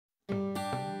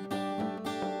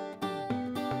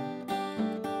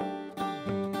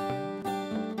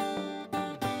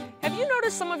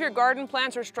notice some of your garden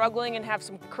plants are struggling and have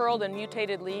some curled and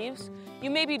mutated leaves, you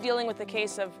may be dealing with a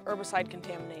case of herbicide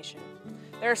contamination.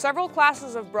 There are several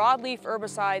classes of broadleaf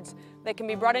herbicides that can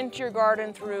be brought into your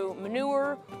garden through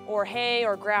manure or hay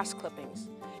or grass clippings.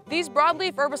 These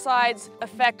broadleaf herbicides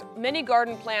affect many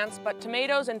garden plants, but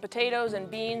tomatoes and potatoes and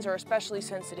beans are especially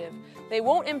sensitive. They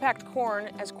won't impact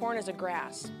corn, as corn is a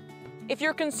grass. If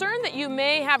you're concerned that you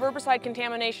may have herbicide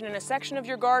contamination in a section of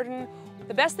your garden,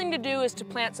 the best thing to do is to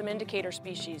plant some indicator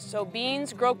species. So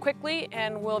beans grow quickly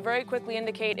and will very quickly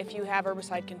indicate if you have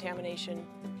herbicide contamination.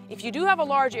 If you do have a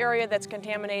large area that's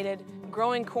contaminated,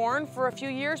 growing corn for a few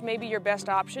years may be your best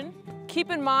option. Keep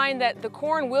in mind that the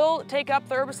corn will take up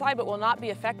the herbicide but will not be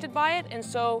affected by it, and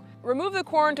so remove the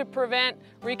corn to prevent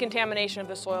recontamination of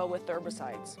the soil with the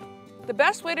herbicides. The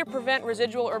best way to prevent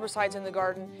residual herbicides in the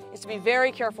garden is to be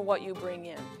very careful what you bring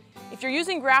in. If you're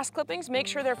using grass clippings, make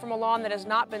sure they're from a lawn that has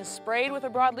not been sprayed with a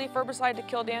broadleaf herbicide to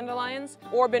kill dandelions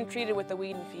or been treated with the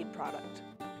weed and feed product.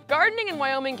 Gardening in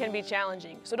Wyoming can be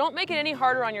challenging, so don't make it any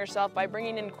harder on yourself by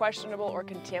bringing in questionable or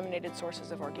contaminated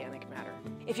sources of organic matter.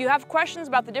 If you have questions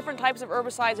about the different types of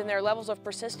herbicides and their levels of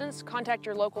persistence, contact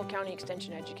your local county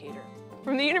extension educator.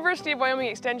 From the University of Wyoming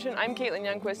Extension, I'm Caitlin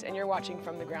Youngquist, and you're watching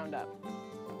From the Ground Up.